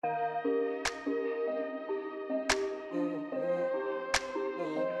What's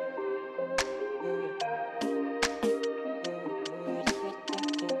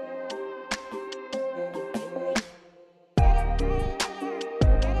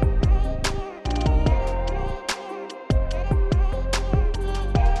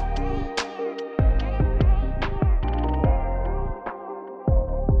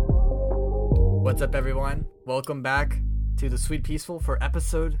up, everyone? Welcome back to the Sweet Peaceful for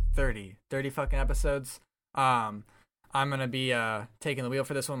episode 30. 30 fucking episodes. I'm gonna be taking the wheel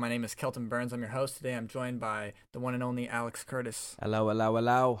for this one. My name is Kelton Burns. I'm your host today. I'm joined by the one and only Alex Curtis. Hello, hello,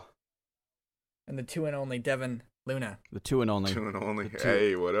 hello. And the two and only Devin Luna. The two and only. Two and only.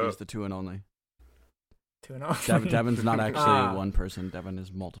 Hey, what up? He's the two and only. Two and only. Devin's not actually one person. Devin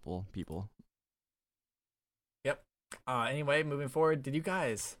is multiple people. Yep. Anyway, moving forward, did you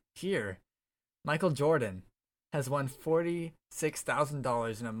guys hear Michael Jordan has won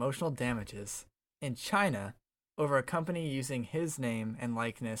 $46,000 in emotional damages in China over a company using his name and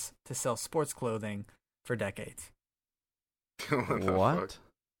likeness to sell sports clothing for decades? What?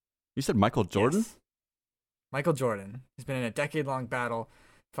 You said Michael Jordan? Yes. Michael Jordan. He's been in a decade-long battle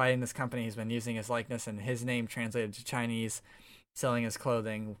fighting this company. He's been using his likeness and his name translated to Chinese, selling his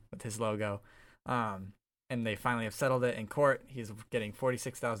clothing with his logo. And they finally have settled it in court. He's getting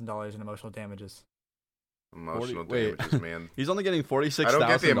 $46,000 in emotional damages. Emotional damages, man. He's only getting $46,000 I don't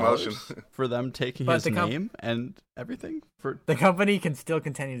get the emotion. for them taking his name and everything? The company can still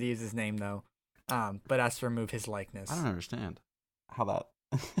continue to use his name, though, but has to remove his likeness. I don't understand how that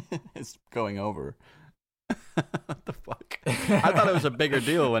is going over. What the fuck? I thought it was a bigger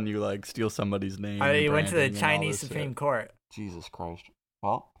deal when you steal somebody's name. He went to the Chinese Supreme Court. Jesus Christ.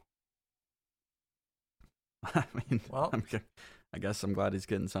 Well, I mean, I guess I'm glad he's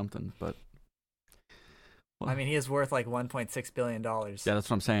getting something, but I mean, he is worth $1.6 billion. Yeah, that's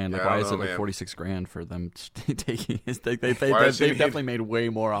what I'm saying. Yeah, why is it man. $46,000 for them taking his? They've definitely made way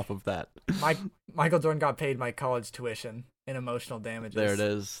more off of that. Michael Jordan got paid my college tuition in emotional damages. There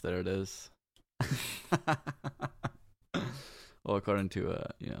it is. Well, according to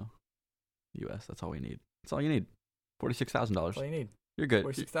U.S., that's all we need. That's all you need. $46,000. That's all you need. You're good.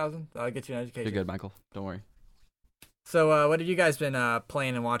 $46,000. I'll get you an education. You're good, Michael. Don't worry. So, what have you guys been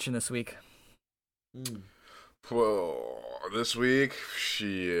playing and watching this week? Well, this week,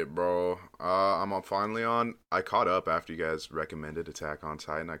 shit, bro. I'm finally on. I caught up after you guys recommended Attack on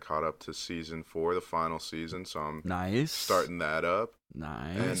Titan. I caught up to season 4, the final season. So I'm nice starting that up.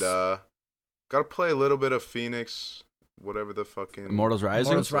 Nice. And gotta play a little bit of Phoenix, whatever the fucking Immortals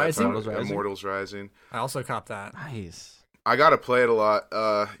Rising. Immortals Rising. I also copped that. Nice. I gotta play it a lot.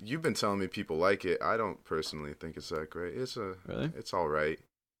 You've been telling me people like it. I don't personally think it's that great. Really? It's all right.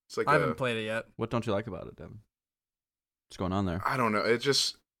 It's like I haven't played it yet. What don't you like about it, Devin? What's going on there? I don't know. It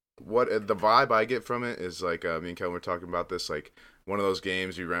just the vibe I get from it is me and Kevin were talking about this, one of those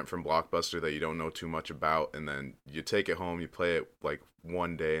games you rent from Blockbuster that you don't know too much about, and then you take it home, you play it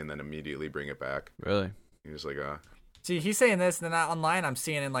one day, and then immediately bring it back. Really? You're just See, he's saying this, and then online I'm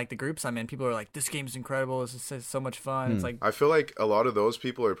seeing in the groups I'm in, people are like, "This game's incredible. This is so much fun." It's I feel like a lot of those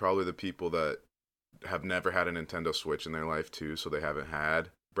people are probably the people that have never had a Nintendo Switch in their life too, so they haven't had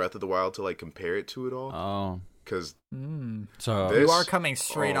Breath of the Wild to compare it to it all. Oh, because so you are coming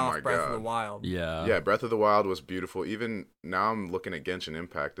straight off Breath of the Wild. Yeah, Breath of the Wild was beautiful. Even now, I'm looking at Genshin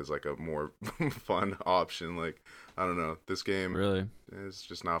Impact as a more fun option. I don't know, this game really is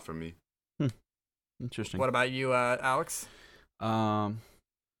just not for me. Interesting. What about you, Alex?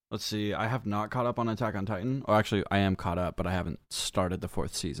 Let's see. I have not caught up on Attack on Titan. Or actually, I am caught up, but I haven't started the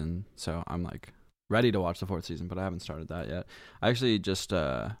 4th season. So I'm ready to watch the 4th season, but I haven't started that yet. I actually just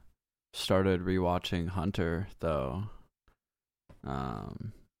started rewatching Hunter though,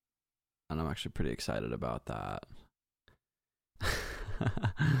 and I'm actually pretty excited about that. So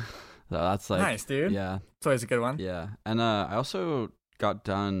that's nice, dude. Yeah, it's always a good one. Yeah, and I also got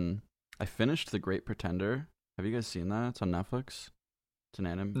done. I finished The Great Pretender. Have you guys seen that? It's on Netflix. It's an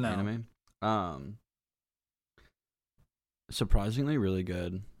anime. Surprisingly really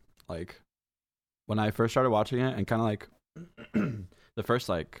good. When I first started watching it, and kind of the first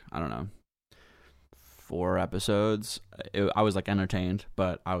I don't know, 4 episodes, I was entertained,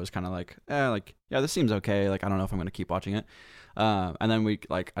 but I was kind of yeah, this seems okay. I don't know if I'm gonna keep watching it. And then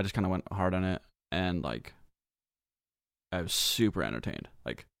I just kind of went hard on it, and I was super entertained,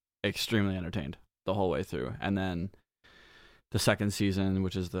 extremely entertained the whole way through. And then the 2nd season,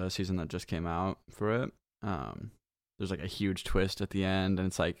 which is the season that just came out for it, there's a huge twist at the end,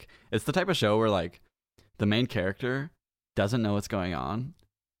 and it's the type of show where the main character doesn't know what's going on,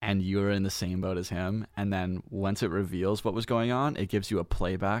 and you were in the same boat as him, and then once it reveals what was going on, it gives you a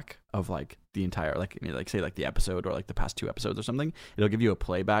playback of like the entire like say like the episode or like the past 2 episodes or something. It'll give you a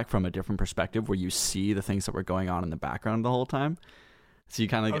playback from a different perspective where you see the things that were going on in the background the whole time. So you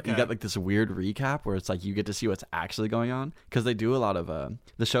kind of you get like this weird recap where it's like you get to see what's actually going on, because they do a lot of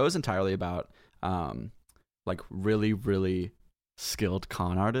the show is entirely about like really, really skilled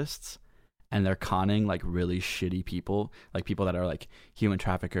con artists, and they're conning like really shitty people, like people that are like human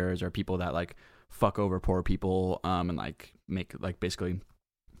traffickers or people that like fuck over poor people and like make like basically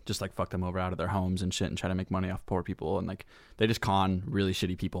just like fuck them over out of their homes and shit and try to make money off poor people, and like they just con really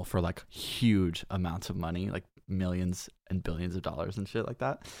shitty people for like huge amounts of money, like millions and billions of dollars and shit like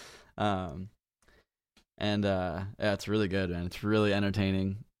that. Yeah, it's really good, man. It's really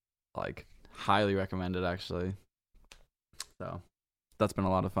entertaining, like highly recommended actually. So that's been a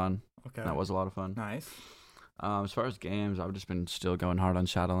lot of fun. Okay. That was a lot of fun. Nice. As far as games, I've just been still going hard on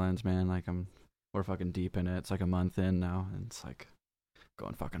Shadowlands, man. Like we're fucking deep in it. It's like a month in now, and it's like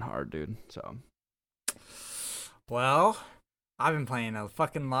going fucking hard, dude. So, well, I've been playing a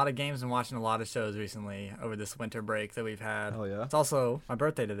fucking lot of games and watching a lot of shows recently over this winter break that we've had. hell yeah. It's also my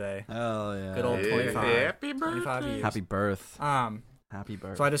birthday today. Hell yeah. Good old 25. Happy 25 birthday. years. Happy birth. Happy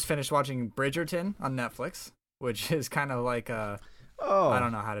birth. So I just finished watching Bridgerton on Netflix, which is kind of like I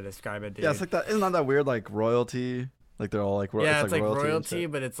don't know how to describe it, dude. Yeah, it's like that. Isn't that weird, like royalty? Like they're all like it's like royalty, royalty,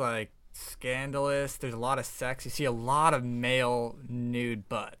 but it's like scandalous. There's a lot of sex. You see a lot of male nude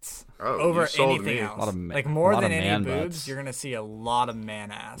butts over you sold anything me. else. A lot of like more lot than of any man boobs, butts. you're gonna see a lot of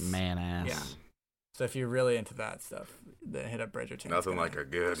man ass. Man ass. Yeah. So if you're really into that stuff, then hit up Bridgerton. Nothing like a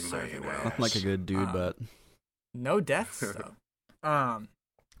good serve you man. well. ass. Like a good dude, but No deaths though. wow,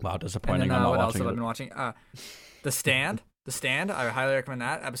 And disappointing. then I'm not what else watching have I it. been watching? The Stand. The Stand. I highly recommend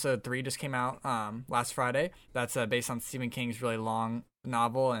that. Episode 3 just came out last Friday. That's based on Stephen King's really long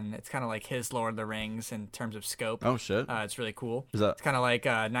novel, and it's kind of like his Lord of the Rings in terms of scope. Oh shit. It's really cool. Is that It's kind of like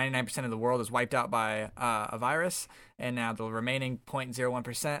 99% of the world is wiped out by a virus, and now the remaining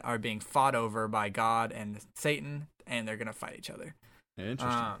 0.01% are being fought over by God and Satan, and they're gonna fight each other.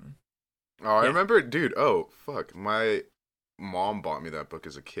 interesting? I remember, dude. Oh, fuck. My mom bought me that book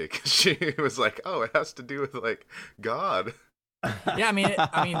as a kid 'cause she was like, "Oh, it has to do with like God." Yeah, I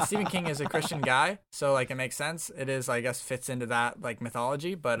mean, Stephen King is a Christian guy, so like it makes sense. It is, I guess, fits into that like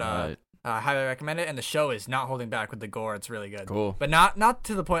mythology, but Right. I highly recommend it. And the show is not holding back with the gore; it's really good. Cool. But not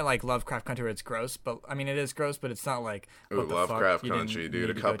to the point like Lovecraft Country where it's gross. But I mean, it is gross, but it's not like Ooh, what the Lovecraft fuck? You didn't Country, need dude.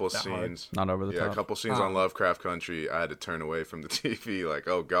 A to go couple that hard. scenes. Not over the Yeah, top. a couple scenes on Lovecraft Country. I had to turn away from the TV. Like,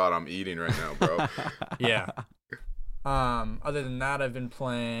 oh god, I'm eating right now, bro. Yeah. Other than that, I've been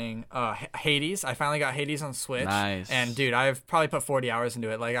playing Hades. I finally got Hades on Switch. Nice. And dude, I've probably put 40 hours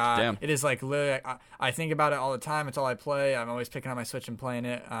into it. Like, Damn. it is like literally. I think about it all the time. It's all I play. I'm always picking up my Switch and playing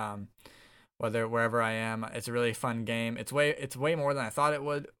it. Wherever I am, it's a really fun game. It's way more than I thought it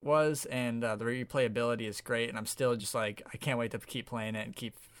was, and the replayability is great. And I'm still just like, I can't wait to keep playing it and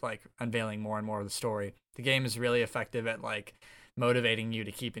keep like unveiling more and more of the story. The game is really effective at like motivating you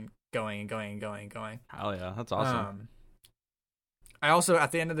to keep going and going and going and going. Hell yeah, that's awesome. I also,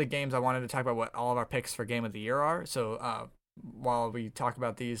 at the end of the games, I wanted to talk about what all of our picks for Game of the Year are. So while we talk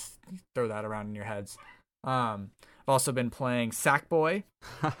about these, throw that around in your heads. I've also been playing Sackboy.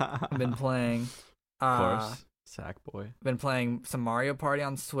 I've been playing... Of course. Sackboy. Been playing some Mario Party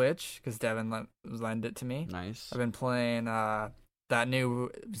on Switch, because Devin lent it to me. Nice. I've been playing that new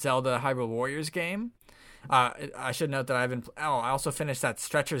Zelda Hyrule Warriors game. I should note that I also finished that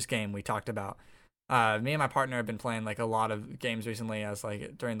Stretchers game we talked about. Me and my partner have been playing like a lot of games recently as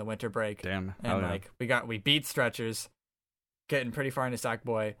like during the winter break. Damn. And like we beat Stretchers, getting pretty far into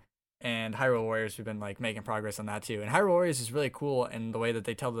Sackboy, and Hyrule Warriors we've been like making progress on that too. And Hyrule Warriors is really cool in the way that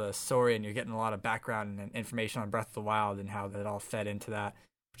they tell the story, and you're getting a lot of background and information on Breath of the Wild and how that all fed into that,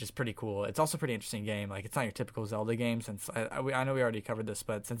 which is pretty cool. It's also a pretty interesting game. Like, it's not your typical Zelda game, since I know we already covered this,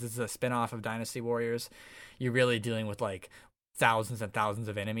 but since it's a spin-off of Dynasty Warriors, you're really dealing with like thousands and thousands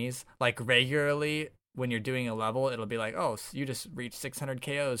of enemies. Like, regularly when you're doing a level, it'll be like, oh, so you just reached 600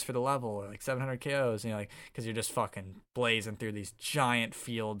 KOs for the level, or like 700 KOs, you know, like, because you're just fucking blazing through these giant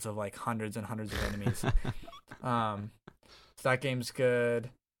fields of like hundreds and hundreds of enemies. So that game's good.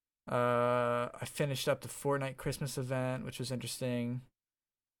 I finished up the Fortnite Christmas event, which was interesting.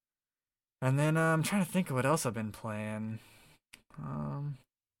 And then I'm trying to think of what else I've been playing.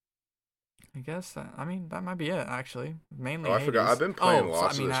 I guess that might be it, actually. Mainly. Oh, I forgot. Hades. I've been playing so,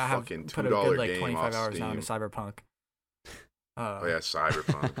 lots I mean, of this I have fucking put a $2 good like game 25 off hours now into Steam. Cyberpunk. Oh yeah,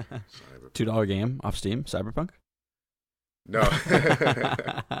 Cyberpunk. $2 game off Steam, Cyberpunk. No.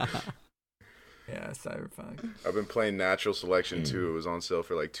 Yeah, Cyberpunk. I've been playing Natural Selection too. It was on sale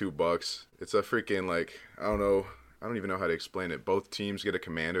for like $2. It's a freaking like I don't know. I don't even know how to explain it. Both teams get a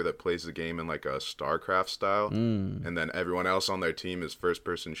commander that plays the game in like a StarCraft style, and then everyone else on their team is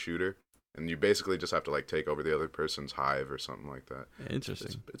first-person shooter, and you basically just have to like take over the other person's hive or something like that.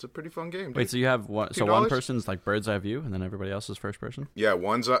 Interesting. It's a pretty fun game. Dude. Wait, so you have one? So one person's like bird's eye view, and then everybody else is first person. Yeah,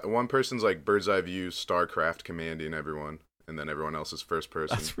 one person's like bird's eye view, StarCraft commanding everyone, and then everyone else is first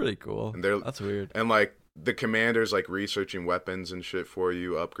person. That's pretty cool. And that's weird. And like the commander's like researching weapons and shit for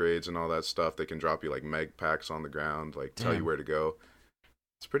you, upgrades and all that stuff. They can drop you like meg packs on the ground, like tell you where to go.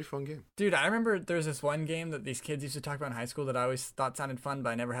 It's a pretty fun game. Dude, I remember there's this one game that these kids used to talk about in high school that I always thought sounded fun, but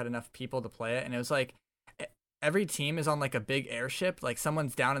I never had enough people to play it. And it was like every team is on like a big airship. Like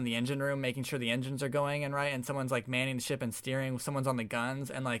someone's down in the engine room making sure the engines are going and right, and someone's like manning the ship and steering. Someone's on the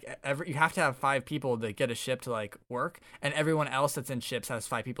guns, and like you have to have 5 people to get a ship to like work, and everyone else that's in ships has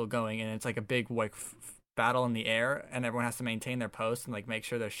 5 people going, and it's like a big like battle in the air, and everyone has to maintain their post and like make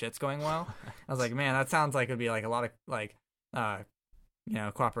sure their shit's going well. I was like, man, that sounds like it'd be like a lot of like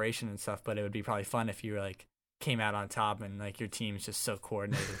cooperation and stuff, but it would be probably fun if you like came out on top and like your team's just so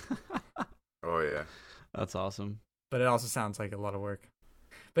coordinated. Oh yeah, that's awesome. But it also sounds like a lot of work.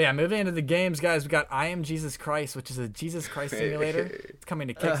 But yeah, moving into the games, guys, we got I Am Jesus Christ, which is a Jesus Christ simulator. It's coming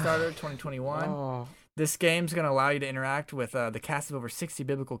to Kickstarter 2021. Oh. This game's going to allow you to interact with the cast of over 60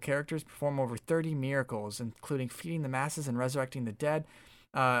 biblical characters, perform over 30 miracles, including feeding the masses and resurrecting the dead.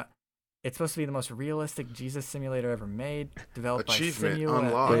 It's supposed to be the most realistic Jesus simulator ever made, developed by Simula.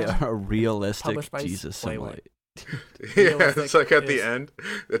 Unlocked. A realistic Jesus simulator. Yeah, it's like at the end,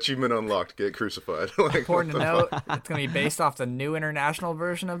 achievement unlocked, get crucified. Like, important to note, it's going to be based off the New International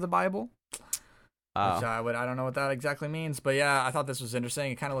Version of the Bible. Which I don't know what that exactly means, but yeah, I thought this was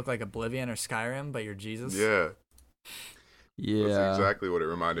interesting. It kind of looked like Oblivion or Skyrim, but you're Jesus. Yeah. That's exactly what it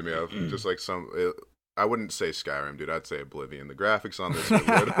reminded me of. Just like I wouldn't say Skyrim, dude. I'd say Oblivion. The graphics on this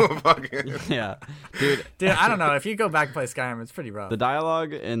are little fucking... Yeah, dude. I don't know. If you go back and play Skyrim, it's pretty rough. The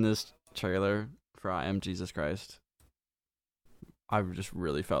dialogue in this trailer for I Am Jesus Christ, I just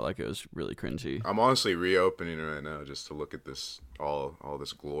really felt like it was really cringy. I'm honestly reopening it right now just to look at this, all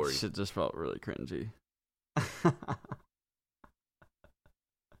this glory. It just felt really cringy.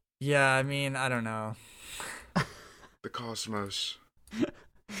 Yeah, I mean, I don't know. The cosmos.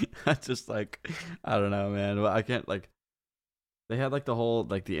 Just like, I don't know, man. Well, I can't, like, they had like the whole,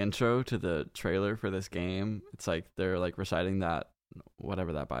 like the intro to the trailer for this game. It's like they're like reciting that,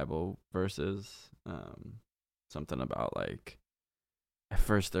 whatever that Bible verse is. Something about like, at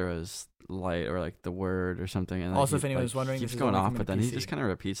first there was light or like the word or something. And also, if anyone was wondering, he's going off, but then he just kind of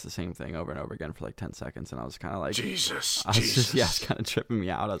repeats the same thing over and over again for like 10 seconds. And I was kind of like, Jesus. It's kind of tripping me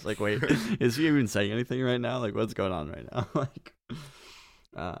out. I was like, wait, is he even saying anything right now? Like, what's going on right now? Like,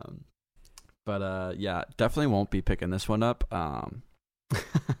 yeah, definitely won't be picking this one up. Do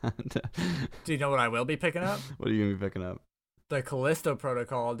you know what I will be picking up? What are you gonna be picking up? The Callisto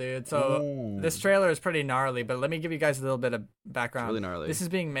Protocol, dude. So this trailer is pretty gnarly, but let me give you guys a little bit of background. It's really gnarly. This is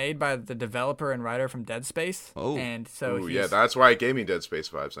being made by the developer and writer from Dead Space. Oh. And so yeah, that's why it gave me Dead Space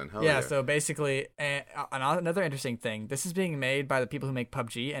vibes then. Hell yeah. So basically, another interesting thing, this is being made by the people who make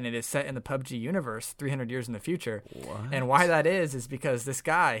PUBG, and it is set in the PUBG universe 300 years in the future. What? And why that is because this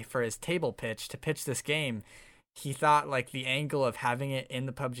guy, for his table pitch, to pitch this game, he thought like the angle of having it in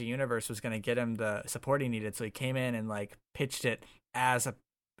the PUBG universe was going to get him the support he needed. So he came in and like pitched it as a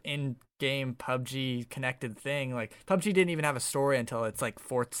in-game PUBG connected thing. Like PUBG didn't even have a story until its like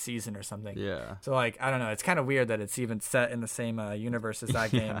 4th season or something. Yeah. So like, I don't know. It's kind of weird that it's even set in the same universe as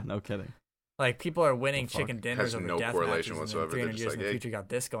that game. Yeah, no kidding. Like people are winning chicken dinners over death matches, whatsoever. And 300 years in the future got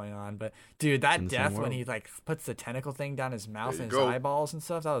this going on. But dude, that death when he like puts the tentacle thing down his mouth and his eyeballs and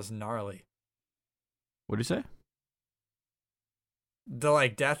stuff, that was gnarly. What'd you say? The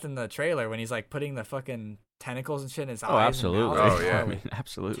like death in the trailer when he's like putting the fucking tentacles and shit in his eyes. Absolutely. And mouth. Oh yeah, I mean,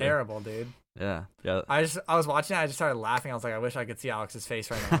 absolutely. Terrible, dude. Yeah. I was watching it. I just started laughing. I was like, I wish I could see Alex's face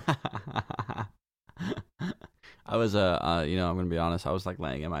right now. I was I'm gonna be honest. I was like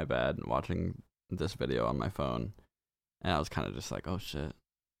laying in my bed and watching this video on my phone, and I was kind of just like, oh shit.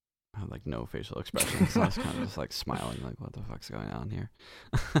 I had like no facial expressions. So I was kind of just like smiling, like, what the fuck's going on here?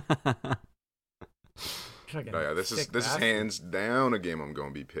 This is hands down a game I'm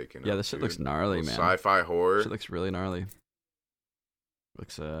gonna be picking. Yeah, this shit looks gnarly, man. Sci-fi horror. Shit looks really gnarly.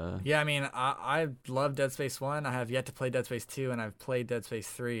 Looks Yeah, I mean, I love Dead Space 1. I have yet to play Dead Space 2, and I've played Dead Space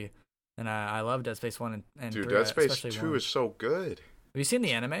 3, and I love Dead Space 1 and Dude, 3. Dead Space 2 is so good. Have you seen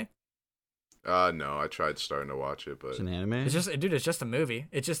the anime? No, I tried starting to watch it, but It's an anime. It's just a movie.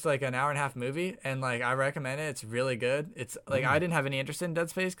 It's just like an hour and a half movie, and like I recommend it. It's really good. It's like I didn't have any interest in Dead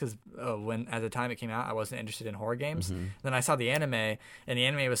Space because when at the time it came out, I wasn't interested in horror games. Then I saw the anime, and the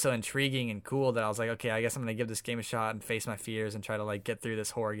anime was so intriguing and cool that I was like, okay, I guess I'm gonna give this game a shot and face my fears and try to like get through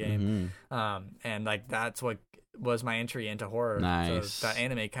this horror game. And like that's what was my entry into horror. Nice. So that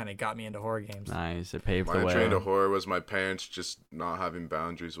anime kind of got me into horror games. Nice. It paved my the way. entry into horror was my parents just not having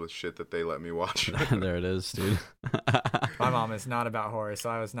boundaries with shit that they let me watch. There it is, dude. My mom is not about horror, so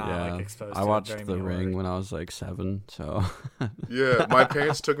I was not like exposed to I watched very The many Ring horror. when I was like 7, so. Yeah, my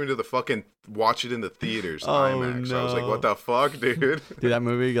parents took me to the fucking watch it in the theaters, IMAX. no. I was like, what the fuck, dude? Dude, that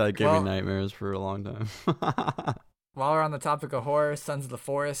movie like gave Well- me nightmares for a long time. While we're on the topic of horror, Sons of the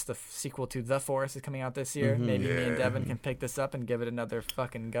Forest, the sequel to The Forest, is coming out this year. Maybe me and Yeah. Devin can pick this up and give it another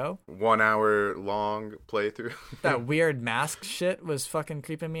fucking go. 1 hour long playthrough. That weird mask shit was fucking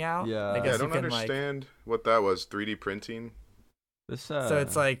creeping me out. Yeah. I Yeah, guess I don't you can understand what that was. 3D printing. This, so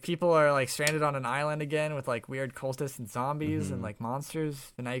it's like people are like stranded on an island again with like weird cultists and zombies and like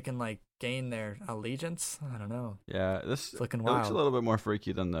monsters. And now you can like gain their allegiance. I don't know. yeah, this It's looking it looks a wild. little bit more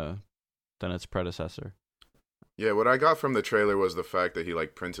freaky than its predecessor. Yeah, what I got from the trailer was the fact that he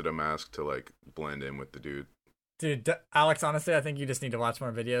like printed a mask to like blend in with the dude. Dude, Alex, honestly, I think you just need to watch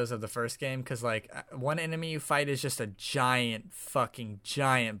more videos of the first game because, like, one enemy you fight is just a fucking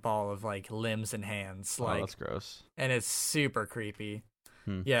giant ball of, like, limbs and hands. Oh, Like, that's gross. and it's super creepy.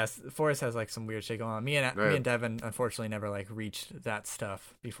 Hmm. Yes, Forest has, like, some weird shit going on. Me and Devin, unfortunately, never, like, reached that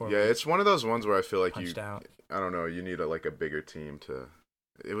stuff before Yeah, we it's one of those ones where I feel like punched out. I don't know, you need like a bigger team to.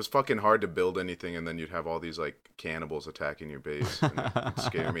 It was fucking hard to build anything, and then you'd have all these like cannibals attacking your base, and it'd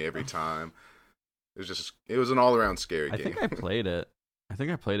scare me every time. It was an all around scary I game. think I played it. I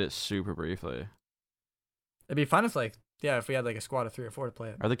think I played it super briefly. It'd be fun if, like, if we had, like, a squad of 3 or 4 to play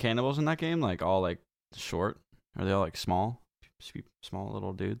it. Are the cannibals in that game like all like short? Are they all like small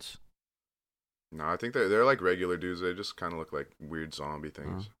little dudes? No, I think they're like regular dudes. They just kind of look like weird zombie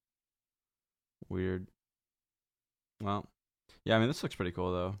things. Weird. Well, yeah. I mean, this looks pretty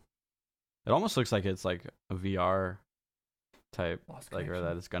cool though. It almost looks like it's like a VR type, Lost like or connection.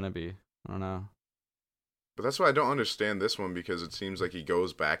 that it's gonna be. I don't know. But that's why I don't understand this one, because it seems like he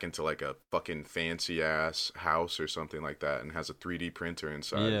goes back into like a fucking fancy ass house or something like that and has a 3D printer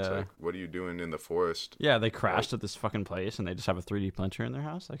inside. It's Yeah. like, what are you doing in the forest? Yeah, they crashed at this fucking place and they just have a 3D printer in their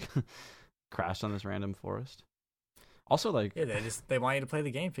house. Like, crashed on this random forest. Also, like, Yeah, they want you to play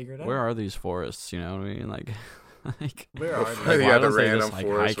the game, figure it out. where are these forests? You know what I mean? Like, like Where are Like, they? yeah, why the don't they random just, like,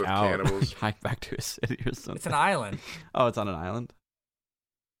 forest hike with out, cannibals. hike back to a city or something. It's an island. Oh, it's on an island.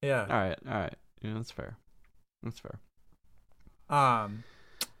 Yeah. All right. Yeah, that's fair. That's fair.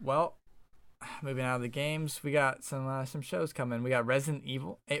 Well, moving out of the games, we got some shows coming. We got Resident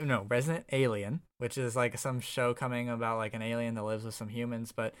Alien, which is like some show coming about like an alien that lives with some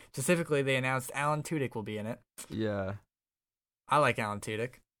humans. But specifically, they announced Alan Tudyk will be in it. Yeah. I like Alan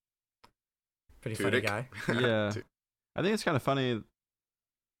Tudyk. Pretty funny Tudyk? guy. Yeah. I think it's kind of funny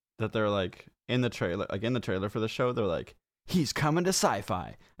that they're like in the trailer for the show, they're like, he's coming to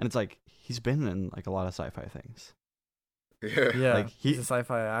sci-fi. And it's like, he's been in like a lot of sci-fi things. Yeah. Yeah, Like, he's a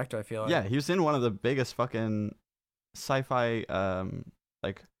sci-fi actor. I feel like. Yeah, he was in one of the biggest fucking sci-fi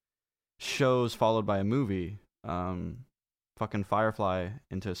like shows followed by a movie. Fucking Firefly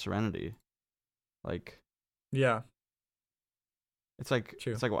into Serenity. Like, Yeah. it's like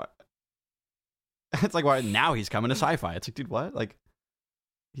True. it's like what? It's like why now he's coming to sci-fi. It's like, dude, what? Like,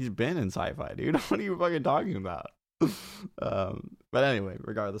 he's been in sci-fi, dude. What are you fucking talking about? But anyway,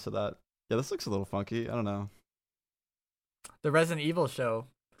 regardless of that, yeah, this looks a little funky. I don't know. The Resident Evil show,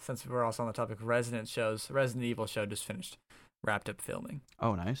 since we're also on the topic of Resident shows, the Resident Evil show just wrapped up filming.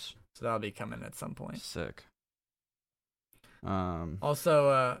 Oh, nice, So that'll be coming at some point. sick. Also,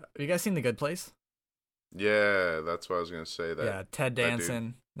 have you guys seen The Good Place? Yeah, that's what I was gonna say. That Yeah, Ted that dude.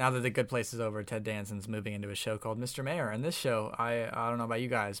 Danson. Now that The Good Place is over, Ted Danson's moving into a show called Mr. Mayor. And this show, I don't know about you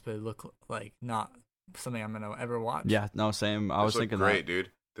guys, but it looked like not something I'm gonna ever watch. Yeah, no, same. I was This looked thinking great, that.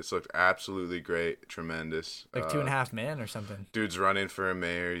 dude. This looked absolutely great, tremendous. Like 2.5 Men or something. Dude's running for a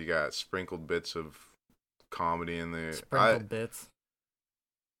mayor. You got sprinkled bits of comedy in there. Sprinkled bits.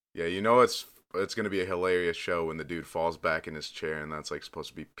 Yeah, you know it's gonna be a hilarious show when the dude falls back in his chair, and that's like supposed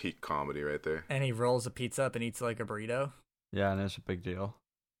to be peak comedy right there. And he rolls a pizza up and eats like a burrito. Yeah, and it's a big deal.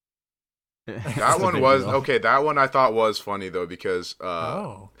 That one was okay. That one I thought was funny though, because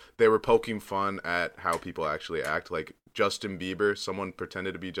they were poking fun at how people actually act. Like Justin Bieber, someone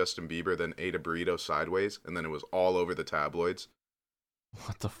pretended to be Justin Bieber, then ate a burrito sideways, and then it was all over the tabloids.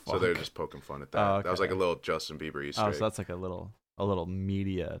 What the fuck? So they're just poking fun at that. Oh, That was like a okay. little Justin Bieber Easter Oh, egg. so that's like a little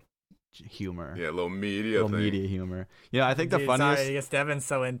media humor. Yeah, a little media Little thing. media humor. Yeah, I think the Dude, funniest. Sorry, I guess Devin's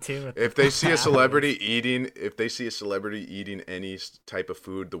so in tune with If they see a celebrity eating, any type of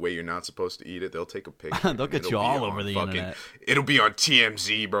food the way you're not supposed to eat it, they'll take a picture. They'll get It'll you be all on over the internet. It'll be on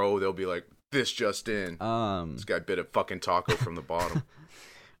TMZ, bro. They'll be like, "This just in. Um, This guy bit a fucking taco from the bottom."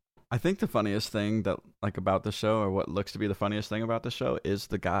 I think the funniest thing that like about the show, or what looks to be the funniest thing about the show, is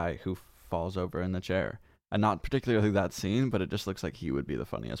the guy who falls over in the chair. And not particularly that scene, but it just looks like he would be the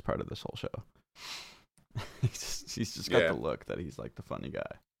funniest part of this whole show. He's just got the look that he's like the funny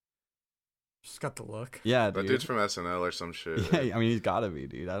guy. Just got the look. Yeah, That dude. dude's from SNL or some shit. Yeah, I mean, he's gotta be,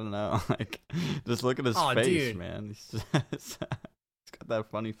 dude. I don't know. Like, just look at his face, dude. man. He's got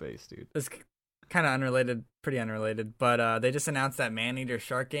that funny face, dude. It's kind of unrelated, pretty unrelated, but they just announced that Maneater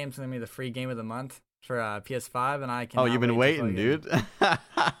Shark game's gonna be the free game of the month for PS5, and I can. Oh, you've been waiting, dude.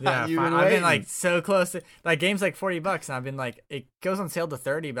 Yeah, You've been I've been waiting. like so close to like game's like $40, and I've been like it goes on sale to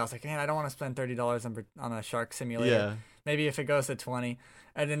 30, but I was like, man, I don't want to spend $30 on a shark simulator. Yeah. Maybe if it goes to 20,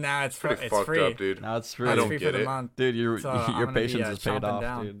 and then now it's Pretty it's fucked free. up, dude. Now it's free. I It's don't free get for the it. month. Dude, your So I'm your gonna be, patience is paid chomping off,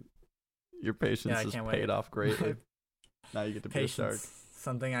 down. dude. Your patience Yeah, I is can't paid wait. off greatly. Now you get to be a shark. Patience,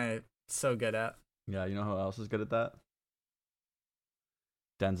 something I'm so good at. Yeah, you know who else is good at that?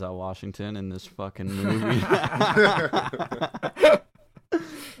 Denzel Washington in this fucking movie.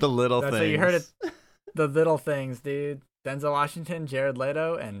 The little That's things. what you heard it. The little things, dude. Denzel Washington, Jared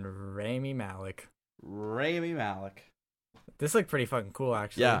Leto, and Rami Malek. Rami Malek. This looked pretty fucking cool,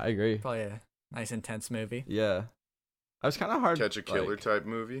 actually. Yeah, I agree. Probably a nice, intense movie. Yeah. I was kind of hard. Catch a killer like, type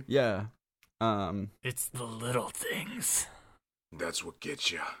movie. Yeah. It's the little things. That's what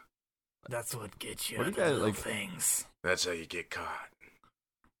gets you. That's what gets you. What do you The guys, little like- things. That's how you get caught.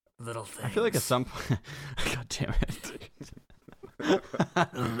 Little things. I feel like at some point. God damn it.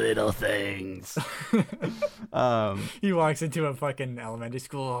 little things. He walks into a fucking elementary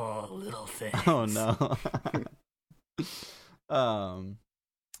school. Oh, little things. Oh no.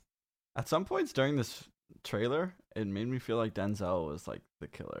 At some points during this trailer, it made me feel like Denzel was like the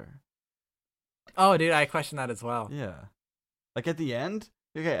killer. Oh, dude, I question that as well. Yeah. Like at the end,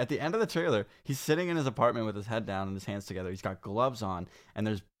 okay, at the end of the trailer, he's sitting in his apartment with his head down and his hands together. He's got gloves on, and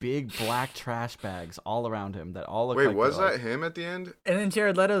there's big black trash bags all around him that all look Wait, like was they're, that like, him at the end? And then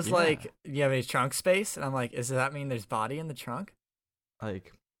Jared Leto's Yeah. like, "You have a trunk space?" And I'm like, "Does that mean there's body in the trunk?"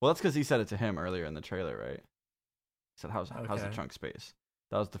 like well, that's because he said it to him earlier in the trailer, right? He said, how's the Okay. trunk space?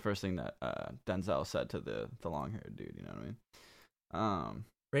 That was the first thing that Denzel said to the long-haired dude, you know what I mean?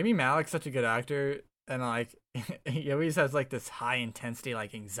 Rami Malek's such a good actor, and like he always has like this high intensity,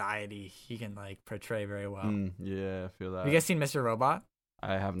 like anxiety he can like portray very well. Yeah, I feel that. Have you guys seen Mr. Robot?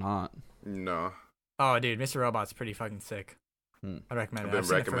 I have not. No. Oh, dude, Mr. Robot's pretty fucking sick. I recommend I've it. been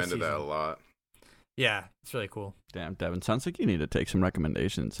seen the first recommended that a season. lot. Yeah, it's really cool. Damn, Devin, sounds like you need to take some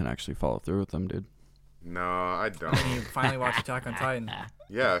recommendations and actually follow through with them, dude. No, I don't. And you finally watched Attack on Titan.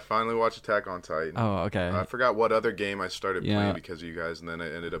 Yeah, I finally watched Attack on Titan. Oh, okay. I forgot what other game I started Yeah. playing because of you guys, and then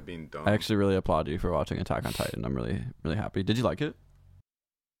it ended up being dumb. I actually really applaud you for watching Attack on Titan. I'm really, really happy. Did you like it?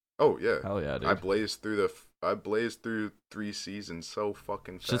 Oh yeah, Hell yeah, dude. I blazed through 3 seasons so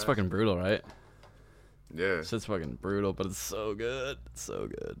fucking fast. Shit's fucking brutal, right? Yeah. Shit's fucking brutal, but it's so good. It's so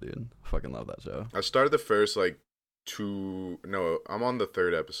good, dude. I fucking love that show. I started the first I'm on the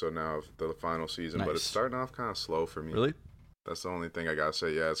 3rd episode now of the final season, but it's Nice. starting off kind of slow for me. Really? That's the only thing I gotta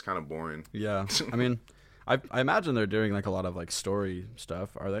say. Yeah, it's kind of boring. Yeah. I mean, I imagine they're doing like a lot of like story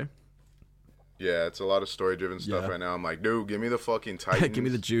stuff. Are they? Yeah, it's a lot of story-driven stuff Yeah. right now. I'm like, dude, give me the fucking Titans. Give me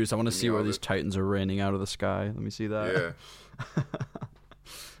the juice. I want to Give me see where all these the- titans are raining out of the sky. Let me see that. Yeah.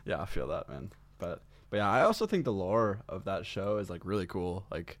 Yeah, I feel that, man. But yeah, I also think the lore of that show is like really cool.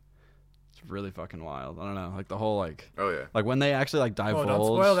 Like, it's really fucking wild. I don't know, like the whole like Oh yeah. when they actually like divulge. Oh, don't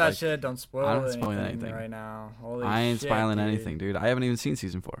spoil that like, shit. Don't spoil I'm not spoiling anything anything. right now. Holy I ain't shit, spoiling dude. anything, dude. I haven't even seen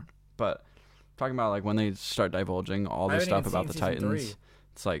season 4. But talking about like when they start divulging all I this haven't stuff even about the seen season Titans, 3.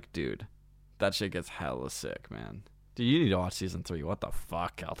 it's like, dude, that shit gets hella sick, man. Dude, you need to watch season 3. What the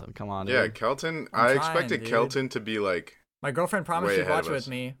fuck, Kelton? Come on, Yeah, dude. Kelton. I'm I trying, expected dude. Kelton to be like, My girlfriend promised Way she'd ahead watch of it us.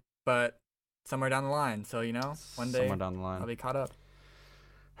 with me, but somewhere down the line. So one day Somewhere down the I'll line. be caught up.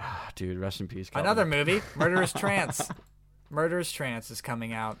 Dude, rest in peace, Kelton. Another movie, Murderous Trance. Murderous Trance is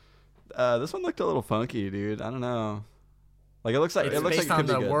coming out. This one looked a little funky, dude. I don't know. Like it looks like It's it looks based like it on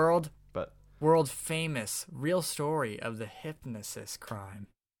could the be good, but world famous real story of the hypnosis crime.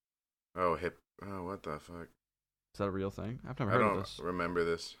 oh what the fuck? is that a real thing? I've never I heard of don't this. remember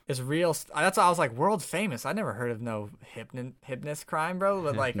this. It's real. That's why I was like, world famous. I never heard of no hypness crime, bro.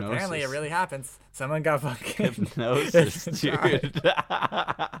 But like, apparently it Hypnosis. really happens. Someone got fucking Hypnosis, hypnotized. dude.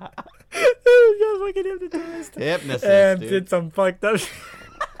 got fucking hypnotized. Hypnosis, And dude. did some fucked up.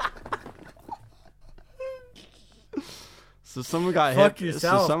 So someone got Fuck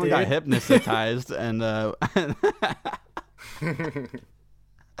yourself, got dude. hypnotized and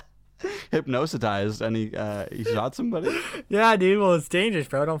hypnosized, and he shot somebody. Yeah, dude. Well, it's dangerous,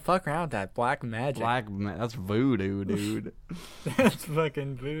 bro. Don't fuck around with that black magic. That's voodoo, dude. That's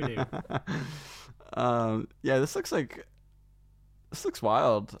fucking voodoo. Yeah, this looks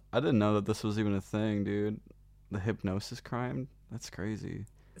wild. I didn't know that this was even a thing, dude. The hypnosis crime. That's crazy.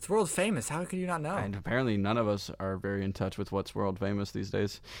 It's world famous. How could you not know? And apparently none of us are very in touch with what's world famous these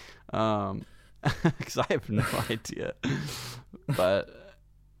days. Because I have no idea. But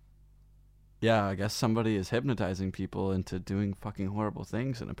yeah, I guess somebody is hypnotizing people into doing fucking horrible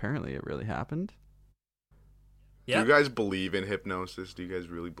things, and apparently it really happened. Yep. Do you guys believe in hypnosis? Do you guys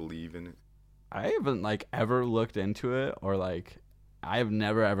really believe in it? I haven't ever looked into it, or I have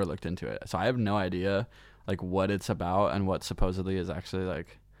never ever looked into it. So I have no idea what it's about and what supposedly is actually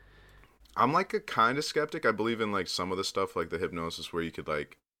I'm a kind of skeptic. I believe in some of the stuff, like the hypnosis where you could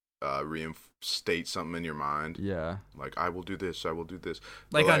reinstate something in your mind. Yeah. I will do this, I will do this.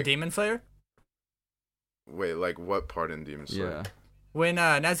 Like But, on Demon Slayer? Wait, what part in Demon Slayer? Yeah. When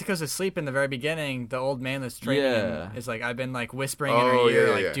Nazi goes to sleep in the very beginning, the old man that's training him is I've been whispering in her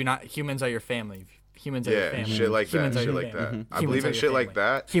ear, do not, humans are your family. Humans are your Yeah, family. shit like Humans that. are Shit your like family. that. I Humans believe are in your shit like family.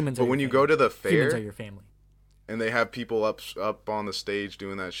 that. Humans are But your when you family. go to the Humans are fair your family. and they have people up on the stage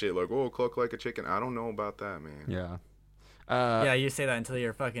doing that shit, cluck like a chicken, I don't know about that, man. Yeah. Yeah, you say that until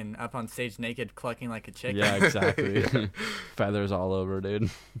you're fucking up on stage naked, clucking like a chicken. Yeah, exactly. Yeah. Feathers all over, dude.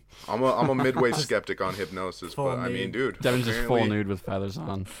 I'm a midway skeptic on hypnosis, Full but I nude. mean, dude. Devin's just full apparently- nude with feathers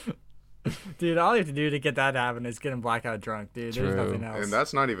on. Dude, all you have to do to get that to happen is get him blackout drunk, dude. True. There's nothing else. And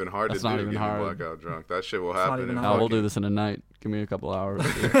that's not even hard That's to not do. even Get hard. blackout drunk. That shit will It's not happen. even in hard. We'll do fucking- this in a night. Give me a couple hours.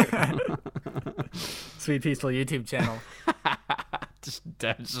 Sweet Peaceful YouTube channel.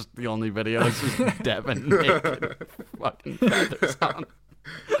 That's just the only video. It's just Devin naked, fucking feathers on.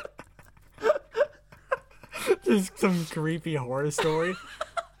 Just some creepy horror story.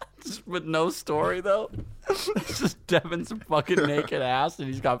 Just with no story though. It's just Devin's fucking naked ass, and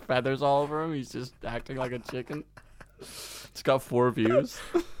he's got feathers all over him. He's just acting like a chicken. It's got 4 views.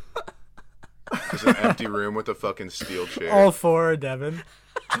 It's an empty room with a fucking steel chair. All 4, Devin.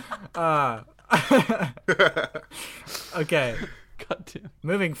 Okay. God damn.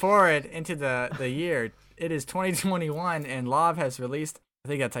 Moving forward into the year, it is 2021, and Lav has released, I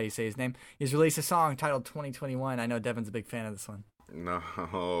think that's how you say his name, he's released a song titled 2021. I know Devin's a big fan of this one. No,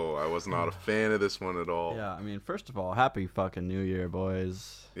 I was not a fan of this one at all. Yeah, I mean, first of all, happy fucking New Year,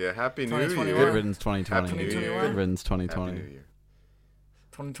 boys. Yeah, Happy New 2021. Year. Good riddance 2020. Happy New Year. Good riddance Happy 2020. New Year.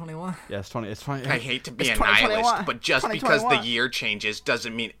 2021? Yeah, it's 20. It's 20. I hate to be It's a nihilist, 2021. but just because the 2021. year changes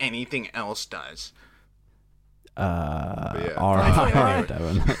doesn't mean anything else does. Yeah. All right, 2021.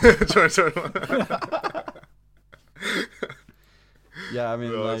 Devin. Yeah, I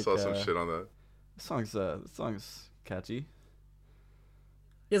mean, Well, I like, saw some shit on that. this song's catchy.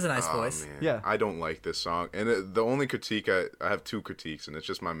 He has a nice Oh, voice. man. Yeah. I don't like this song. And the only critique, I have 2 critiques, and it's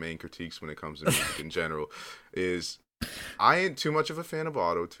just my main critiques when it comes to music in general, is I ain't too much of a fan of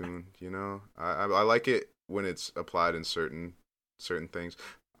auto-tune, you know? I like it when it's applied in certain things.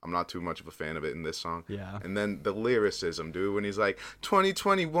 I'm not too much of a fan of it in this song. Yeah. And then the lyricism, dude, when he's like,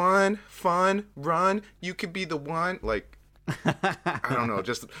 2021, fun, run, you could be the one. Like, I don't know,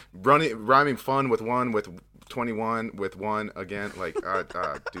 just rhyming fun with 21 with 1 again. Like,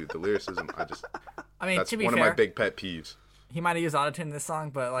 dude, the lyricism, I mean, that's to be one fair, of my big pet peeves. he might have used autotune in this song,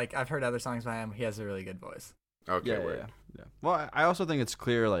 but I've heard other songs by him. He has a really good voice. Okay, Yeah, word. yeah. Well, I also think it's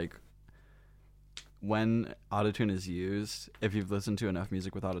clear, when autotune is used, if you've listened to enough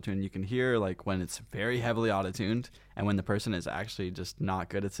music with autotune, you can hear, when it's very heavily autotuned and when the person is actually just not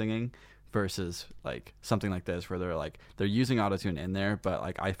good at singing versus, something like this where they're using autotune in there, but,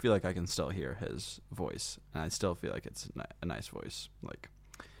 I feel like I can still hear his voice, and I still feel like it's a nice voice,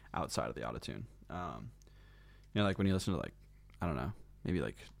 outside of the autotune. When you listen to, I don't know, maybe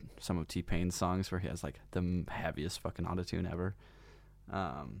some of T-Pain's songs where he has the heaviest fucking autotune ever,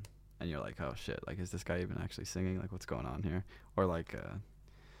 and you're like, oh shit, is this guy even actually singing? What's going on here? Or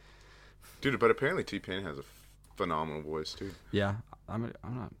Dude, but apparently T-Pain has a phenomenal voice, too. yeah,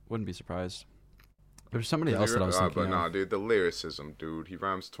 wouldn't be surprised. There's somebody else that I was thinking But of. nah, dude, the lyricism, dude. He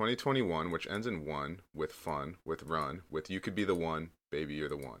rhymes 2021, which ends in 1, with fun, with run, with you could be the one, baby, you're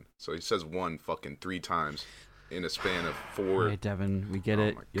the one. So he says 1 fucking 3 times in a span of 4. Hey Devin, we get Oh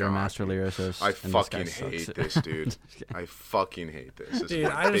it. my You're a God, master dude. lyricist. I and this fucking guy hate sucks. this, dude. I fucking hate this. This Dude, is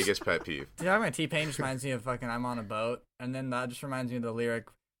my I just- biggest pet peeve. Yeah, my T-Pain just reminds me of fucking I'm on a boat, and then that just reminds me of the lyric,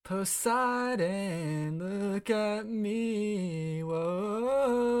 Poseidon, look at me.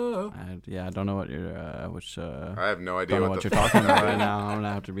 Whoa. I don't know what you're I have no idea don't know what what the you're talking about right now. I'm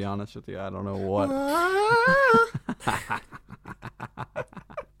gonna have to be honest with you. I don't know what.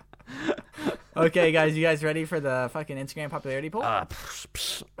 Okay, guys, you guys ready for the fucking Instagram popularity poll?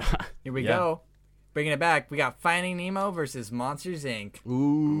 Here we go. Bringing it back. We got Finding Nemo versus Monsters Inc.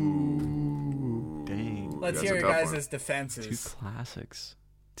 Ooh, dang. Let's That's hear a your tough guys' one. Two defenses. classics.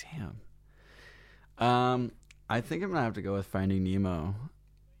 Damn. I think I'm gonna have to go with Finding Nemo.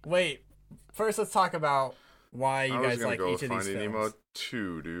 Wait, first let's talk about why you I was guys gonna like go each with of these Finding films. Nemo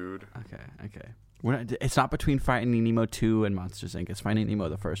 2, dude. Okay. It's not between Finding Nemo 2 and Monsters Inc. It's Finding Nemo,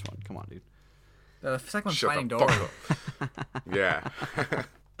 the first one. Come on, dude. The second one's Shut Finding the Dory. fuck up.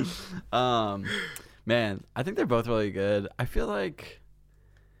 Yeah. Man, I think they're both really good. I feel like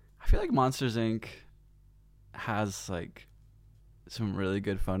Monsters Inc. has like some really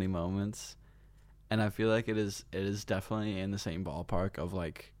good funny moments, and I feel like it is definitely in the same ballpark of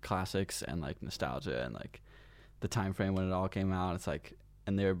like classics and like nostalgia and like the time frame when it all came out. It's like,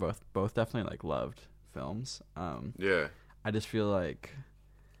 and they're both definitely like loved films. Yeah. I just feel like,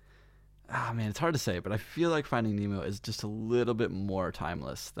 man, it's hard to say, but I feel like Finding Nemo is just a little bit more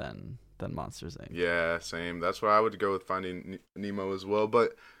timeless than Monsters Inc. Yeah, same. That's why I would go with Finding Nemo as well.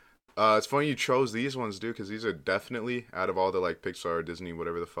 But it's funny you chose these ones, dude, because these are definitely, out of all the like Pixar, Disney,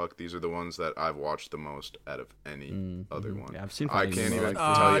 whatever the fuck, these are the ones that I've watched the most out of any other one. Yeah, I've seen I Finding can't Nemo, even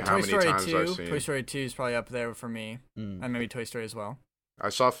like, tell you Toy how many Story times 2. I've seen. Toy Story 2 is probably up there for me, and maybe Toy Story as well. I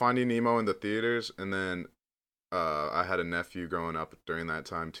saw Finding Nemo in the theaters, and then I had a nephew growing up during that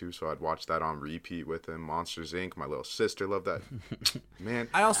time too, so I'd watch that on repeat with him. Monsters Inc. My little sister loved that. Man,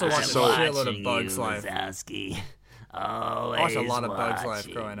 I also watched so- a shitload of Bugs Life. Always I watched a lot of Bugs Life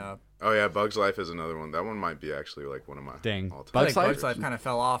watching. growing up. Oh yeah, Bugs Life is another one. That one might be actually like one of my Dang. all-time I Bugs think Life- Bugs Life kind of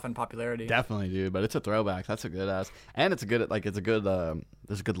fell off in popularity. Definitely, dude. But it's a throwback. That's a good ass, and it's a good like it's a good.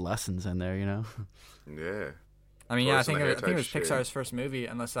 There's good lessons in there, you know. Yeah. I mean, yeah, I Tortoise in think the it, Hair I think it was type shit. Pixar's first movie,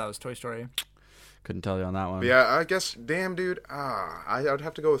 unless that was Toy Story. Couldn't tell you on that one. But yeah, I guess. Damn, dude. I'd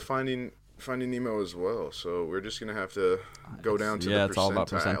have to go with Finding Nemo as well. So we're just gonna have to go down to the it's all about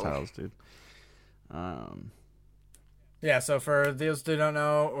percentile. percentiles, dude. Yeah, so for those who don't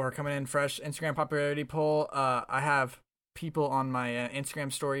know or coming in fresh, Instagram popularity poll, I have people on my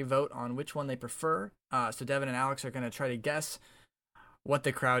Instagram story vote on which one they prefer. So Devin and Alex are going to try to guess what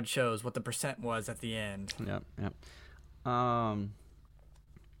the crowd chose, what the percent was at the end. Yep.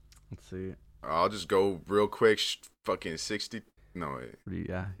 Let's see. I'll just go real quick. Fucking 60. No wait.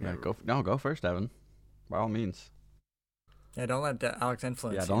 Yeah. Never. Go first, Evan. By all means. Yeah, don't let Alex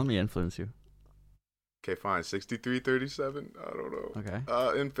influence Yeah, you. don't let me influence you. Okay, fine. 63-37. I don't know.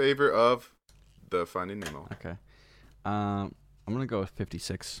 Okay. In favor of the Finding Nemo. Okay. I'm gonna go with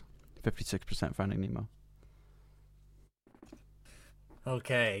 56% Finding Nemo.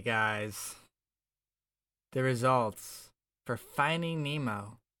 Okay, guys. The results for Finding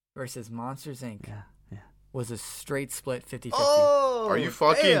Nemo versus Monsters, Inc. Yeah. was a straight split 50-50. Oh, Are you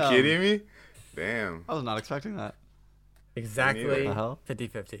fucking kidding me? Damn. I was not expecting that. Exactly What the hell?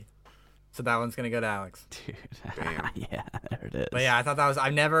 50-50. So that one's going to go to Alex. Dude. Damn. Yeah, there it is. But yeah, I thought that was...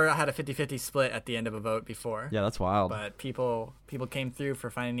 I've never had a 50-50 split at the end of a vote before. Yeah, that's wild. But people came through for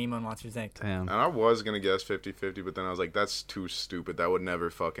Finding Nemo and Monsters, Inc. Damn. And I was going to guess 50-50, but then I was like, that's too stupid. That would never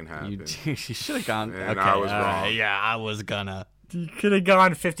fucking happen. You should have gone. And okay, I was wrong. Yeah, I was gonna. You could have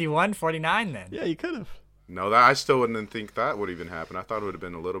gone 51-49 then. Yeah, you could have. No, I still wouldn't think that would even happen. I thought it would have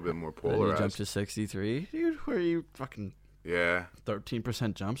been a little bit more Then you jumped polarized. to 63. Dude, where are you fucking Yeah.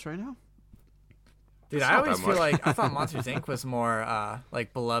 13% jumps right now? Dude, It's I not always that feel much. like... I thought Monsters, Inc. was more,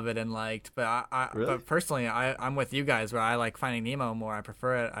 like, beloved and liked. But Really? but personally, I'm with you guys where I like Finding Nemo more. I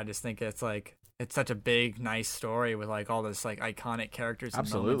prefer it. I just think it's, like... It's such a big, nice story with, like, all this, like, iconic characters and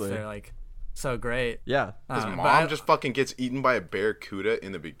Absolutely. moments. They're, like, so great. Yeah. His But mom just fucking gets eaten by a barracuda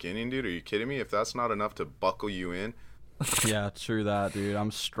in the beginning, dude. Are you kidding me? If that's not enough to buckle you in. Yeah, true that, dude.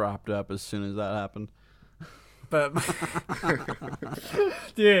 I'm strapped up as soon as that happened. But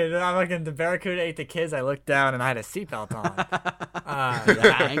dude, I'm looking. The barracuda ate the kids. I looked down and I had a seatbelt on.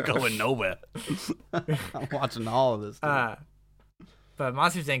 Yeah, I ain't going nowhere. I'm watching all of this. Dude. But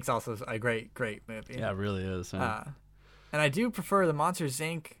Monsters Inc. is also a great movie. Yeah, it really is. Man. And I do prefer the Monsters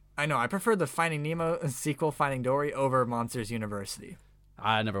Inc. I prefer the Finding Nemo sequel, Finding Dory, over Monsters University.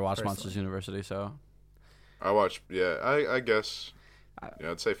 I never watched personally. Monsters University, so I watched, yeah, I guess.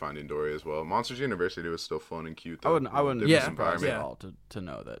 Yeah, I'd say Finding Dory as well. Monsters University was still fun and cute. I Though. wouldn't Different be Yeah. surprised Yeah. at all to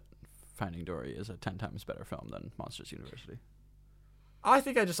know that Finding Dory is a 10 times better film than Monsters University. I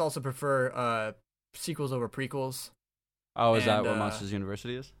think I just also prefer sequels over prequels. Oh, is that And, what Monsters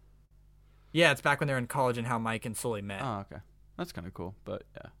University is? Yeah, it's back when they're in college and how Mike and Sully met. Oh, okay. That's kind of cool. But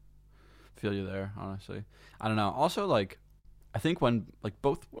yeah, feel you there. Honestly, I don't know. Also, like, I think when like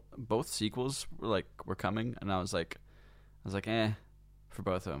both sequels were coming, and I was like, for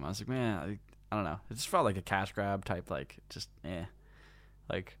both of them. I was like, man, I don't know. It just felt like a cash grab type, like just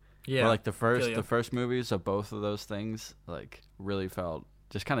like. Yeah, Or like the feel ya. first movies of both of those things, like really felt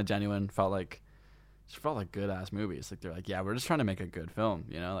just kind of genuine. Felt like good ass movies. Like they're like, yeah, we're just trying to make a good film,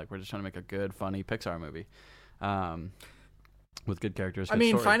 you know, like we're just trying to make a good, funny Pixar movie, with good characters. I good mean,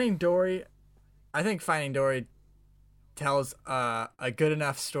 story. Finding Dory. I think Finding Dory tells a good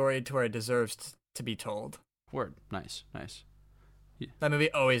enough story to where it deserves to be told. Word, nice. That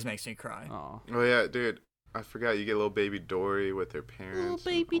movie always makes me cry. Oh, Oh yeah, dude. I forgot you get little baby Dory with her parents. Little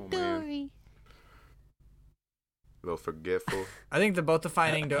baby and, oh, man, Dory. a little forgetful. I think both the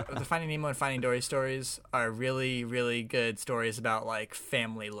Finding Nemo and Finding Dory stories are really, really good stories about like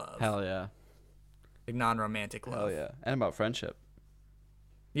family love, hell yeah, like non-romantic love. hell yeah, and about friendship.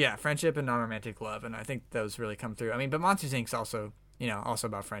 Yeah, friendship and non-romantic love, and I think those really come through. I mean, but Monsters Inc.'s also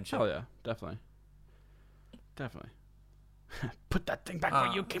about friendship. Hell yeah, definitely. Put that thing back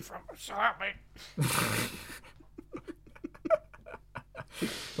where you came from. Sorry.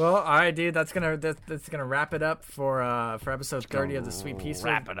 Well, all right, dude. That's gonna wrap it up for episode 30 of the Sweet Piece.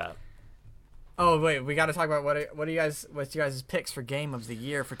 Wrap it up. Oh wait, we got to talk about what's you guys' picks for game of the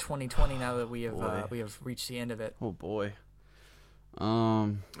year for 2020 now that we have reached the end of it. Oh boy.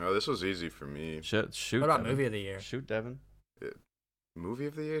 Oh, this was easy for me. Shoot. What about Devin. movie of the year? Shoot, Devin. Movie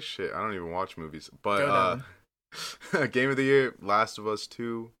of the year? Shit, I don't even watch movies. Go, But game of the year, Last of Us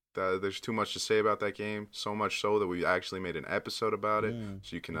 2. There's too much to say about that game. So much so that we actually made an episode about it.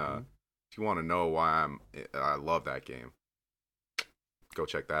 So you can, if you want to know why I love that game, go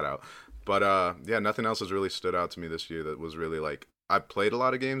check that out. But yeah, nothing else has really stood out to me this year that was really like, I played a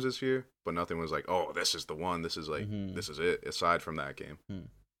lot of games this year, but nothing was like, oh, this is the one. This is like, this is it. Aside from that game.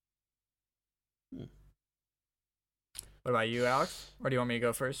 What about you, Alex? Or do you want me to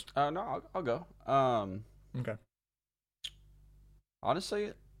go first? No, I'll go. Okay.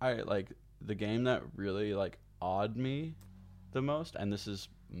 Honestly, I like the game that really like awed me the most, and this is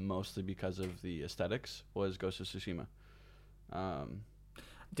mostly because of the aesthetics, was Ghost of Tsushima.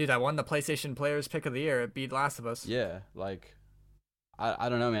 Dude, I won the PlayStation Players Pick of the Year. It beat Last of Us. Yeah, like I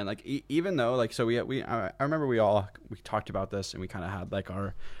don't know, man. Like even though like so I remember we talked about this, and we kind of had like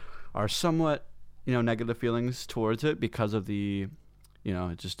our somewhat negative feelings towards it because of the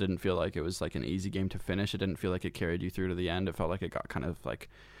it just didn't feel like it was like an easy game to finish. It didn't feel like it carried you through to the end. It felt like it got kind of like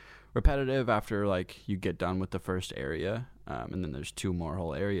repetitive after like you get done with the first area, and then there's 2 more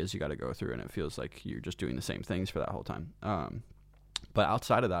whole areas you got to go through, and it feels like you're just doing the same things for that whole time. But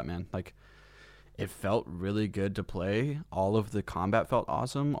outside of that, man, like it felt really good to play. All of the combat felt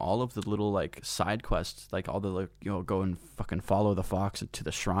awesome. All of the little like side quests, like all the like go and fucking follow the fox to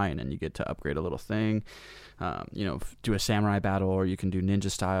the shrine, and you get to upgrade a little thing. Do a samurai battle, or you can do ninja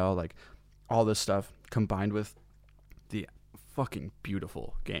style. Like all this stuff combined with the fucking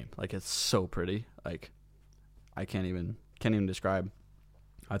beautiful game. Like it's so pretty. Like I can't even describe.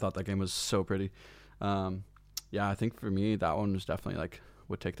 I thought that game was so pretty. Yeah, I think for me that one was definitely like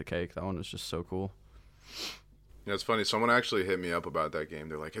would take the cake. That one was just so cool. Yeah, it's funny. Someone actually hit me up about that game.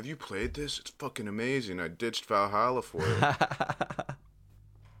 They're like, "Have you played this? It's fucking amazing." I ditched Valhalla for it.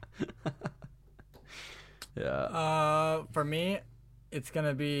 Yeah. For me, it's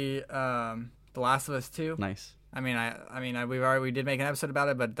gonna be The Last of Us 2. Nice. We did make an episode about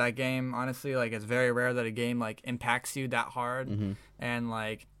it, but that game, honestly, like it's very rare that a game like impacts you that hard and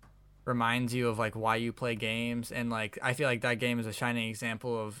like reminds you of like why you play games. And like I feel like that game is a shining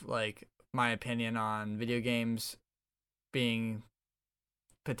example of like my opinion on video games being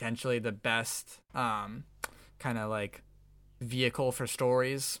potentially the best kind of like vehicle for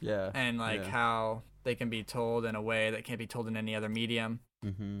stories. Yeah. And like how they can be told in a way that can't be told in any other medium.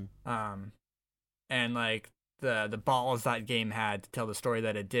 And like the balls that game had to tell the story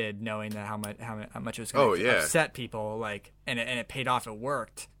that it did, knowing that how much it was going to upset people, like and it paid off. It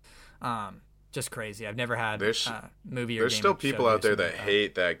worked. Just crazy. I've never had movie or there's game still people out there that like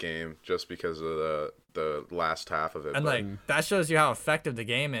hate that game just because of the last half of it. And like that shows you how effective the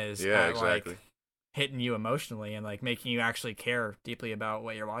game is. Yeah, at, exactly. Like, hitting you emotionally and like making you actually care deeply about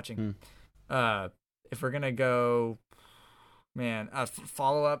what you're watching. If we're gonna go, man,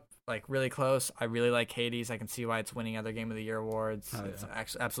 follow up like really close. I really like Hades. I can see why it's winning other Game of the Year awards. It's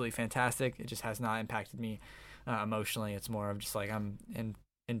actually absolutely fantastic. It just has not impacted me emotionally. It's more of just like I'm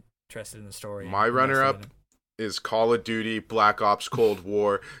interested in the story. My runner-up is Call of Duty Black Ops Cold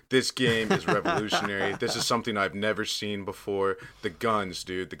War. This game is revolutionary. This is something I've never seen before. The guns,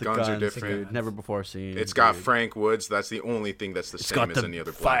 dude. The guns are different. Dude, never before seen. It's got Frank Woods. That's the only thing that's the same as any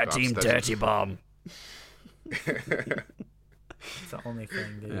other Black Ops. Fireteam Dirty Bomb. It's the only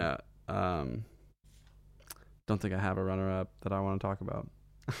thing, dude. Yeah. Don't think I have a runner-up that I want to talk about.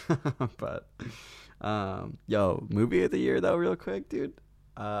 But, yo, movie of the year, though, real quick, dude.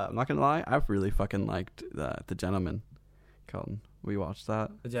 I'm not gonna lie, I've really fucking liked The Gentleman. Colton, we watched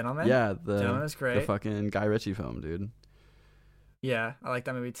that. The Gentleman? Yeah, Gentleman is great. The fucking Guy Ritchie film, dude. Yeah, I like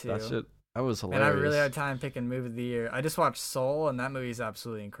that movie too. That shit, that was And hilarious. I really had time picking movie of the year. I just watched Soul, and that movie's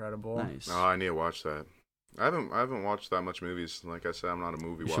absolutely incredible. Nice. Oh, I need to watch that. I haven't watched that much movies. Like I said, I'm not a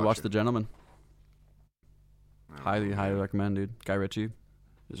movie watcher. You should watch The Gentleman. I don't Highly, know, highly man. recommend, dude. Guy Ritchie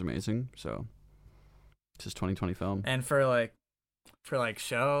is amazing. So, it's his 2020 film. And for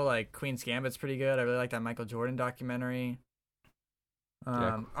show, like Queen's Gambit's pretty good. I really like that Michael Jordan documentary.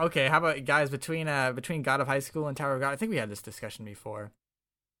 Yeah. Okay, how about guys between God of High School and Tower of God? I think we had this discussion before,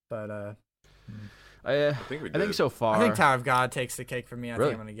 but I think we did. I think so far. I think Tower of God takes the cake for me. I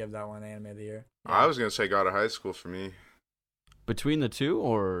Really? think I'm gonna give that one Anime of the Year. I was gonna say God of High School for me. Between the two,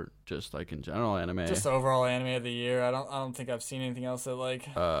 or just like in general anime? Just overall Anime of the Year. I don't think I've seen anything else that like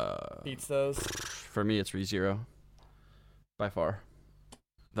beats those. For me, it's ReZero. By far.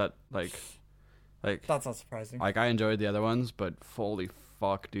 That like That's not surprising. I enjoyed the other ones, but holy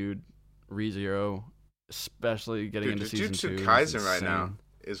fuck, dude, ReZero, especially getting into season 2. Jujutsu is Kaisen right insane. now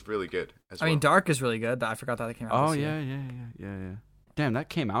is really good. I mean, Dark is really good. I forgot that came out. Oh this year. yeah. Damn, that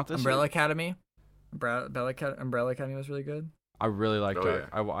came out this Umbrella year? Academy. Umbrella Academy was really good. I really liked Oh, Dark.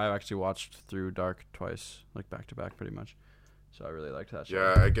 yeah. I actually watched through Dark twice, like back to back, pretty much. So I really liked that show.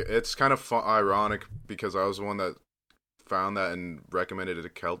 Yeah, it's kind of ironic because I was the one that found that and recommended it to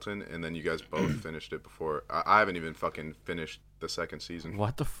Kelton, and then you guys both finished it before. I haven't even fucking finished the second season.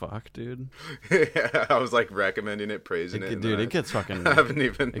 What the fuck, dude? Yeah, I was like recommending it, praising it. And Dude, then it gets fucking. I haven't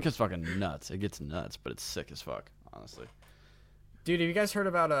even. It gets fucking nuts. It gets nuts, but it's sick as fuck, honestly. Dude, have you guys heard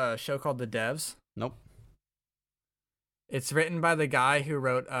about a show called The Devs? Nope. It's written by the guy who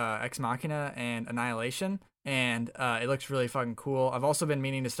wrote Ex Machina and Annihilation, and it looks really fucking cool. I've also been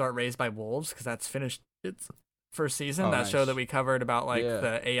meaning to start Raised by Wolves because that's finished its first season. Oh, that show nice. that we covered about like Yeah.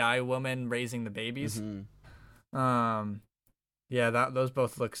 the AI woman raising the babies. Mhm. Yeah, those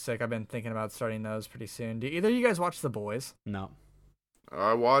both look sick. I've been thinking about starting those pretty soon. Do either of you guys watch The Boys? No.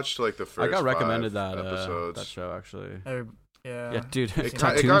 I watched like the first. I got recommended 5 that episodes. show actually. Yeah. Yeah, dude. It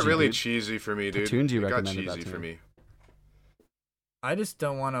Tatunji, got really dude. cheesy for me, dude. Tatunji It got recommended that cheesy to for me. me. I just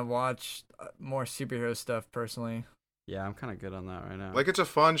don't want to watch more superhero stuff personally. Yeah, I'm kind of good on that right now. Like, it's a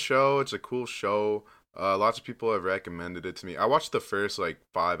fun show. It's a cool show. Lots of people have recommended it to me. I watched the first like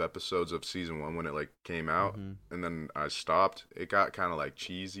 5 episodes of season 1 when it like came out, Mhm. and then I stopped. It got kind of like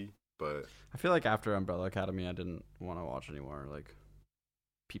cheesy, but I feel like after Umbrella Academy, I didn't want to watch anymore like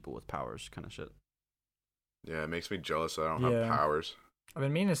people with powers kind of shit. yeah, it makes me jealous that I don't Yeah. have powers. I've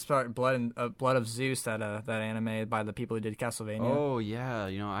been meaning to start Blood of Zeus, that anime by the people who did Castlevania. Oh yeah,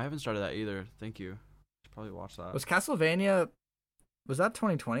 I haven't started that either. Thank you. Should probably watch that. Was Castlevania? Was that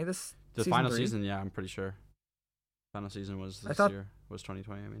 2020? This The season final 3? season, yeah, I'm pretty sure. Final season was this thought- year. Was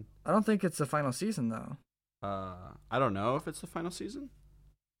 2020, I mean. I don't think it's the final season though. I don't know if it's the final season.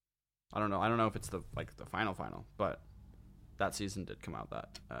 I don't know if it's the final, but that season did come out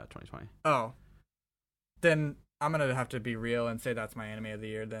that 2020. Oh, then I'm gonna have to be real and say that's my anime of the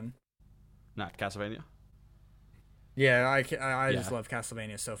year. Then Not Castlevania. yeah, I just Yeah. love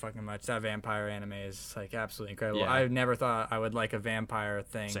Castlevania so fucking much. That vampire anime is like absolutely incredible. Yeah. I never thought I would like a vampire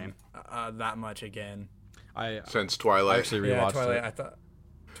thing Same. that much again. I Since Twilight. actually Yeah, rewatched Twilight. it. I thought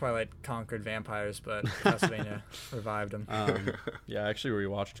Twilight conquered vampires, but Castlevania revived them. Yeah, I actually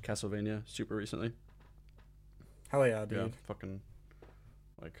rewatched Castlevania super recently. Hell yeah, dude. Yeah, fucking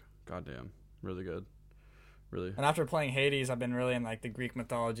like goddamn, really good, really. And after playing Hades, I've been really in like the Greek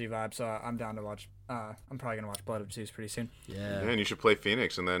mythology vibe, so I'm down to watch. I'm probably gonna watch Blood of Zeus pretty soon. Yeah, and you should play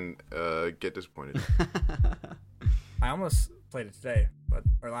Phoenix and then get disappointed. I almost played it today,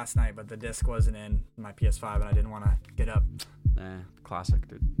 or last night, but the disc wasn't in my PS5, and I didn't want to get up. Classic,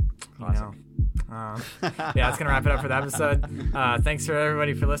 dude. Classic. Yeah, that's gonna wrap it up for the episode. Thanks for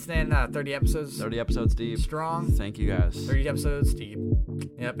everybody for listening. 30 episodes 30 episodes deep. strong. Thank you guys. 30 episodes deep.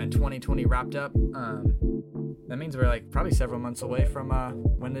 Yep, and 2020 wrapped up. That means we're like probably several months away from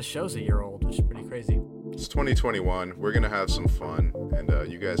when this show's a year old, which is pretty crazy. It's 2021. We're gonna have some fun,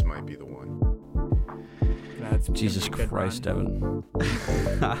 and you guys might be the one. Jesus Christ, Devin.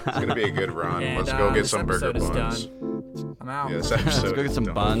 It's gonna be a good run. And, Let's go get this some burger episode is buns. done. I'm out. Yeah, this Let's episode go get is some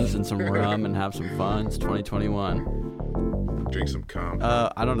done. buns and some rum and have some fun. It's 2021. Drink some cum.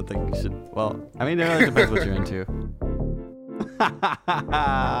 I don't think you should. Well, I mean, it really depends what you're into.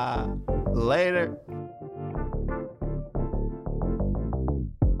 Later.